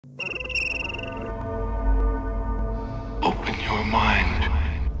Open your mind.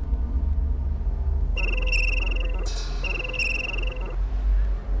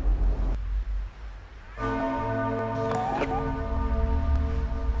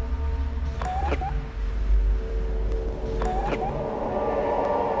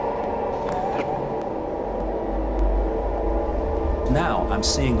 Now I'm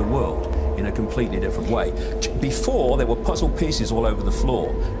seeing the world in a completely different way. Before, there were puzzle pieces all over the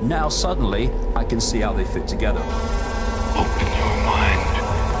floor. Now suddenly I can see how they fit together. Open your mind.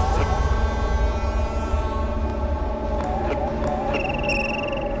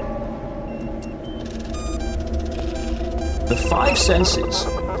 The five senses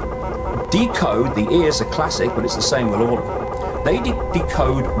decode, the ear's a classic, but it's the same with all of them. They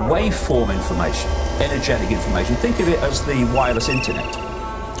decode waveform information, energetic information. Think of it as the wireless internet.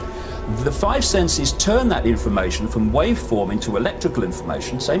 The five senses turn that information from waveform into electrical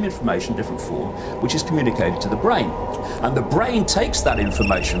information, same information, different form, which is communicated to the brain. And the brain takes that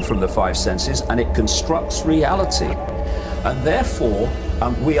information from the five senses and it constructs reality. And therefore,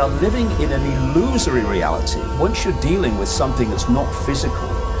 we are living in an illusory reality. Once you're dealing with something that's not physical,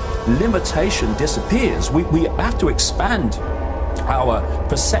 limitation disappears. We have to expand our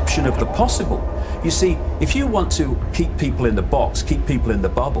perception of the possible. You see, if you want to keep people in the box, keep people in the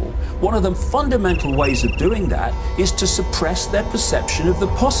bubble, one of the fundamental ways of doing that is to suppress their perception of the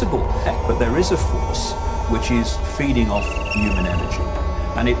possible. But there is a force which is feeding off human energy,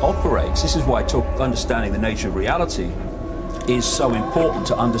 and it operates. This is why understanding the nature of reality is so important,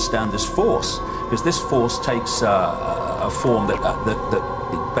 to understand this force, because this force takes a form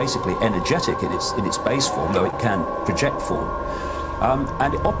that basically energetic in its base form, though it can project form.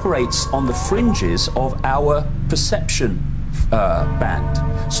 And it operates on the fringes of our perception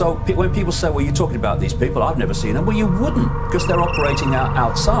band. So when people say, well, you're talking about these people, I've never seen them, well, you wouldn't, because they're operating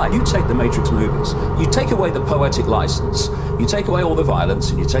outside. You take the Matrix movies, you take away the poetic license, you take away all the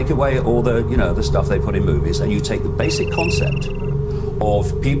violence, and you take away all the, the stuff they put in movies, and you take the basic concept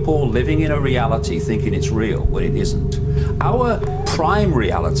of people living in a reality thinking it's real when it isn't. Our prime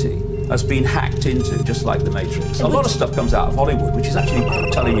reality has been hacked into, just like the Matrix. A lot of stuff comes out of Hollywood, which is actually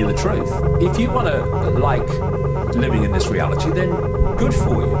telling you the truth. If you want to like living in this reality, then good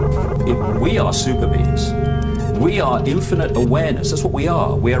for you. We are super beings. We are infinite awareness. That's what we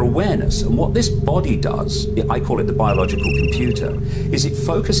are. We are awareness. And what this body does, I call it the biological computer, is it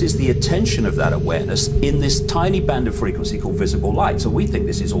focuses the attention of that awareness in this tiny band of frequency called visible light. So we think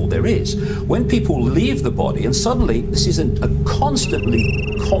this is all there is. When people leave the body, and suddenly, this is a constantly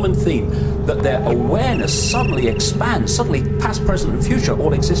common theme, that their awareness suddenly expands, suddenly past, present, and future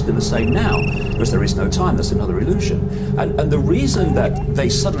all exist in the same now, because there is no time. That's another illusion. And the reason that they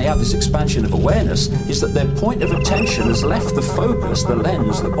suddenly have this expansion of awareness is that their point of attention has left the focus, the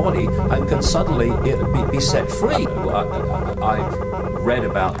lens, the body, and can suddenly be set free. I've read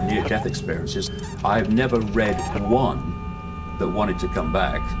about near-death experiences. I've never read one that wanted to come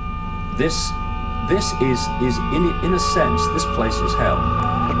back. This is in a sense, this place is hell.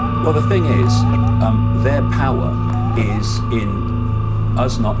 Well, the thing is, their power is in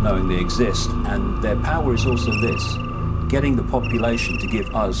us not knowing they exist, and their power is also this, getting the population to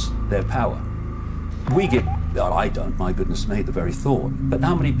give us their power. We give, well, I don't, my goodness me, the very thought. But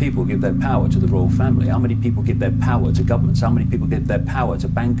how many people give their power to the royal family? How many people give their power to governments? How many people give their power to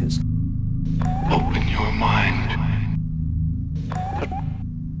bankers? Open your mind.